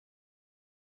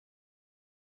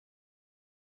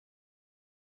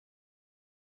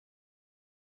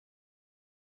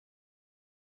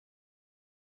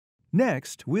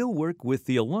Next, we'll work with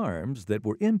the alarms that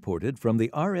were imported from the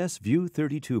RS View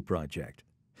 32 project.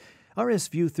 RS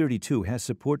View 32 has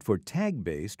support for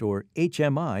tag-based or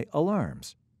HMI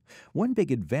alarms. One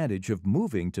big advantage of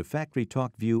moving to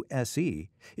FactoryTalk View SE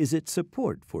is its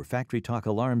support for FactoryTalk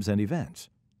alarms and events.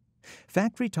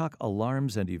 FactoryTalk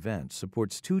Alarms and Events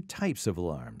supports two types of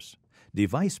alarms,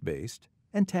 device-based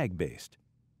and tag-based.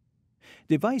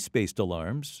 Device-based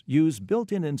alarms use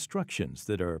built-in instructions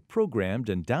that are programmed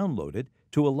and downloaded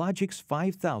to a Ch6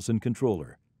 5000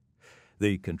 controller.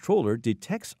 The controller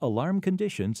detects alarm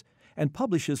conditions and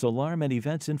publishes alarm and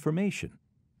events information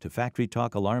to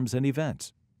FactoryTalk Alarms and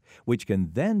Events, which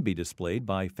can then be displayed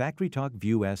by FactoryTalk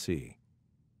View SE.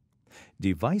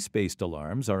 Device-based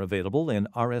alarms are available in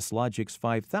RS Ch6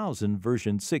 5000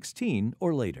 version 16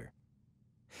 or later.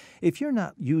 If you're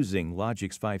not using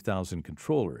Ch6 5000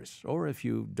 controllers, or if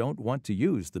you don't want to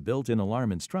use the built-in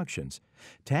alarm instructions,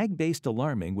 tag-based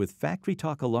alarming with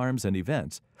FactoryTalk Alarms and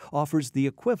Events offers the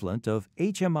equivalent of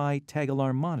HMI tag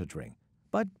alarm monitoring,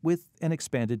 but with an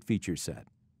expanded feature set.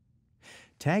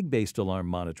 Tag-based alarm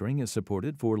monitoring is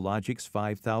supported for Ch6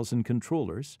 5000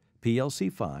 controllers,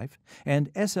 PLC5,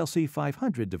 and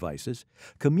SLC500 devices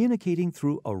communicating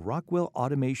through a Rockwell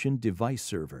Automation Device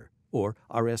Server, or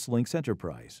RS Links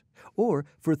Enterprise, or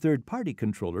for third-party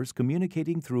controllers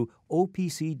communicating through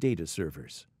OPC data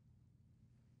servers.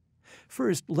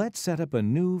 First, let's set up a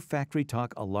new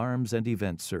FactoryTalk Alarms and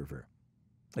Events server.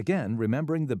 Again,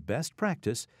 remembering the best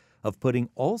practice of putting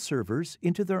all servers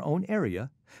into their own area,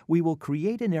 we will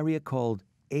create an area called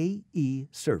AE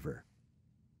Server.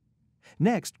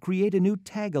 Next, create a new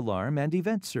Tag Alarm and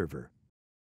Event server.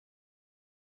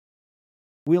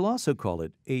 We'll also call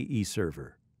it AE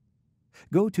Server.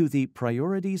 Go to the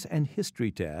Priorities and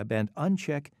History tab and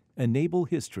uncheck Enable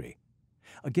History.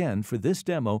 Again, for this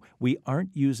demo, we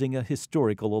aren't using a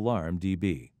historical alarm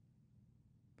DB.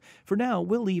 For now,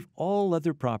 we'll leave all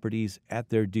other properties at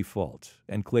their default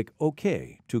and click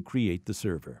OK to create the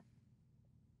server.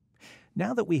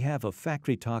 Now that we have a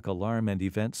FactoryTalk Alarm and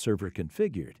Event server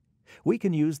configured, we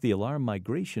can use the Alarm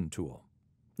Migration tool.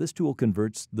 This tool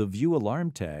converts the View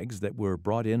alarm tags that were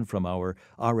brought in from our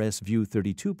RS View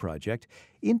 32 project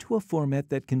into a format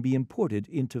that can be imported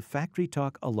into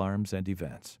FactoryTalk Alarms and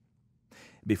Events.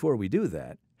 Before we do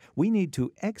that, we need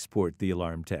to export the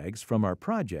alarm tags from our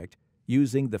project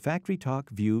using the FactoryTalk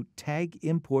View Tag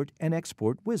Import and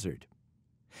Export wizard.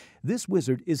 This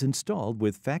wizard is installed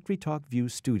with FactoryTalk View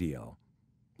Studio.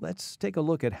 Let's take a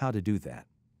look at how to do that.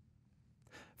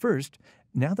 First,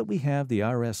 now that we have the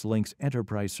RS Links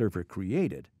Enterprise server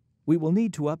created, we will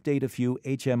need to update a few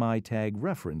HMI tag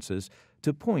references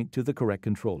to point to the correct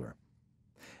controller.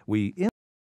 We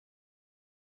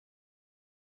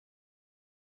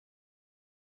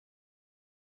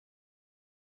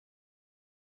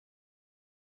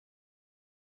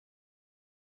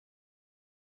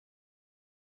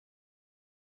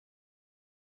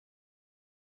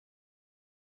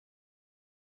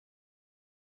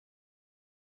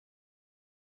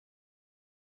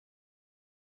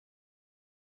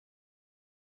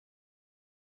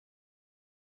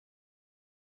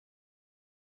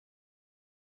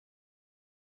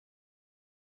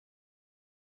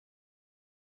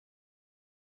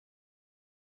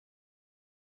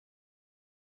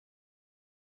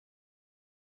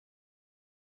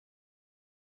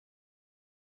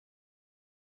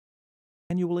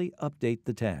manually update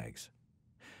the tags.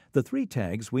 The three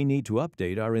tags we need to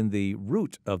update are in the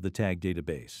root of the tag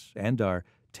database and are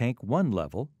Tank 1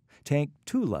 level, Tank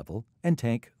 2 level, and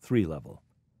Tank 3 level.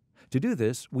 To do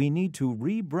this, we need to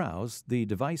rebrowse the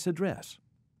device address.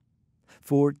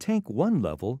 For Tank 1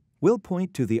 level, we'll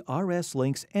point to the RS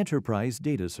Links Enterprise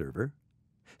data server,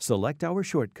 select our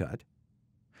shortcut,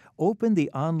 open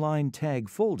the Online Tag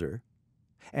folder,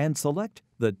 and select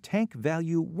the Tank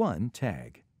Value 1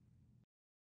 tag.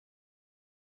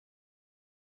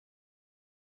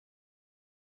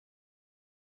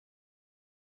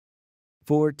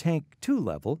 For Tank 2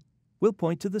 level, we'll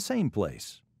point to the same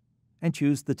place and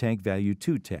choose the Tank Value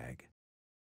 2 tag.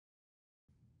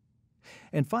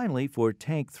 And finally, for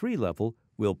Tank 3 level,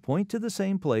 we'll point to the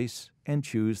same place and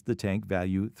choose the Tank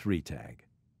Value 3 tag.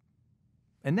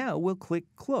 And now we'll click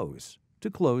Close to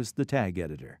close the tag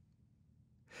editor.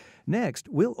 Next,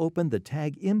 we'll open the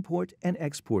Tag Import and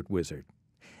Export wizard.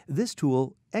 This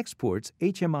tool exports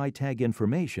HMI tag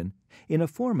information in a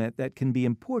format that can be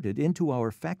imported into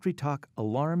our FactoryTalk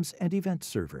Alarms and Events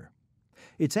server.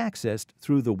 It's accessed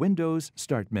through the Windows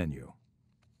Start menu.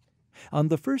 On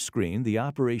the first screen, the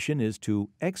operation is to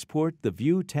export the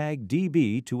View Tag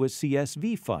DB to a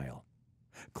CSV file.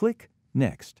 Click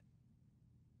Next.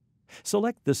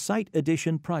 Select the Site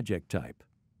Edition project type.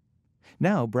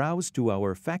 Now browse to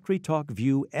our FactoryTalk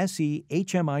View SE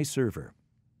HMI server.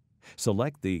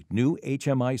 Select the new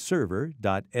HMI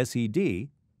server.sed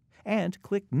and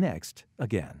click Next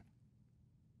again.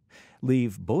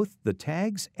 Leave both the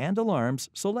tags and alarms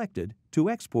selected to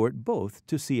export both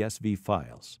to CSV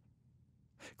files.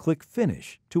 Click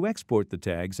Finish to export the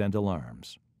tags and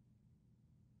alarms.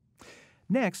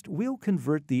 Next, we'll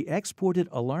convert the exported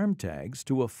alarm tags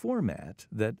to a format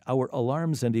that our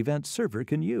Alarms and Events server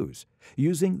can use,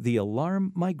 using the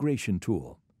Alarm Migration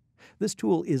tool. This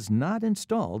tool is not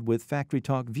installed with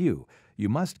FactoryTalk View. You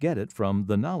must get it from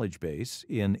the knowledge base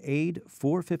in AID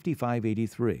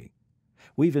 45583.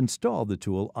 We've installed the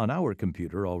tool on our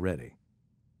computer already.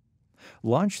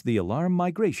 Launch the Alarm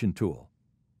Migration tool.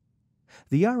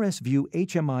 The RSView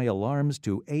HMI Alarms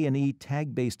to A&E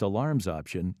Tag-Based Alarms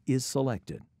option is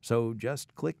selected, so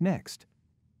just click Next.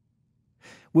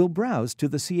 We'll browse to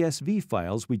the CSV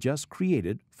files we just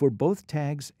created for both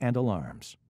tags and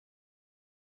alarms.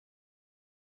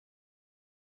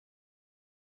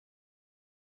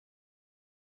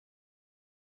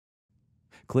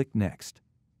 Click Next.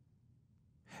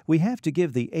 We have to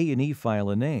give the A&E file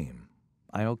a name.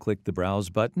 I'll click the Browse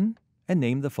button and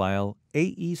name the file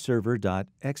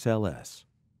aeserver.xls.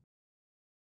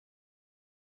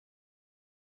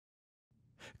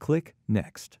 Click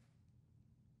Next.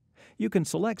 You can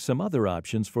select some other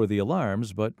options for the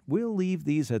alarms, but we'll leave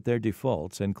these at their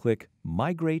defaults and click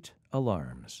Migrate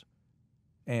Alarms.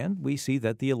 And we see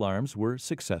that the alarms were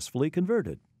successfully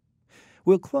converted.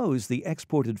 We'll close the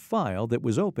exported file that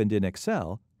was opened in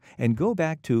Excel and go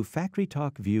back to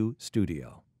FactoryTalk View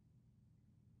Studio.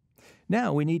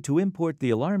 Now we need to import the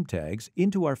alarm tags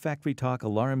into our FactoryTalk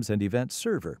Alarms and Events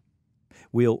server.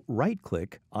 We'll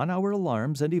right-click on our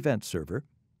Alarms and Events server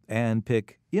and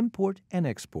pick Import and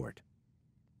Export.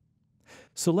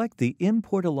 Select the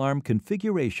Import Alarm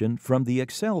configuration from the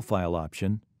Excel file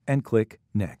option and click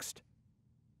Next.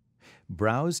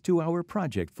 Browse to our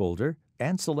project folder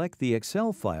and select the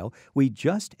Excel file we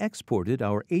just exported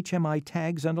our HMI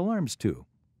tags and alarms to.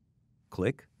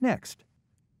 Click Next.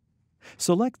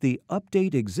 Select the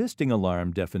Update Existing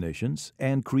Alarm Definitions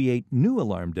and Create New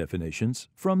Alarm Definitions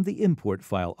from the Import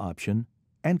File option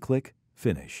and click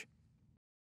Finish.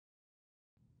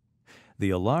 The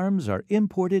alarms are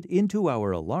imported into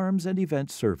our Alarms and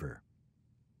Events server.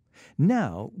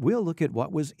 Now we'll look at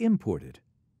what was imported.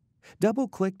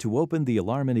 Double-click to open the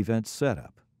Alarm and Events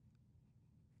setup.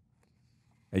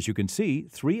 As you can see,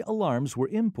 3 alarms were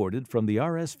imported from the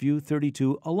RSView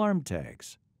 32 alarm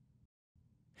tags.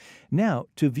 Now,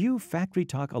 to view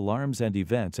FactoryTalk Alarms and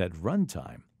Events at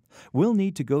runtime, we'll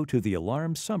need to go to the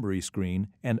Alarm Summary screen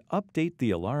and update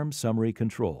the Alarm Summary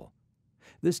control.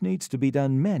 This needs to be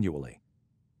done manually.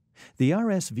 The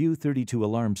RSView 32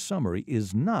 Alarm Summary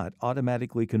is not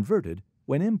automatically converted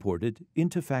when imported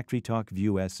into FactoryTalk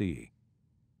View SE.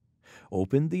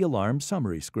 Open the Alarm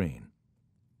Summary screen.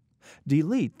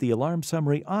 Delete the Alarm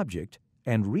Summary object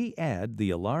and re-add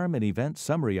the Alarm and Event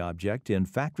Summary object in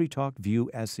FactoryTalk View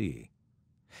SE.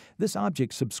 This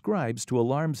object subscribes to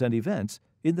alarms and events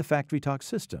in the FactoryTalk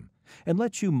system and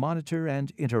lets you monitor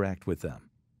and interact with them.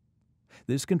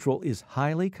 This control is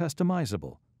highly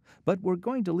customizable, but we're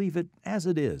going to leave it as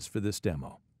it is for this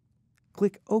demo.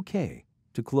 Click OK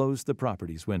to close the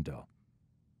Properties window.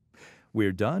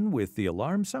 We're done with the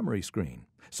Alarm Summary screen,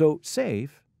 so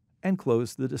save and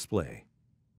close the display.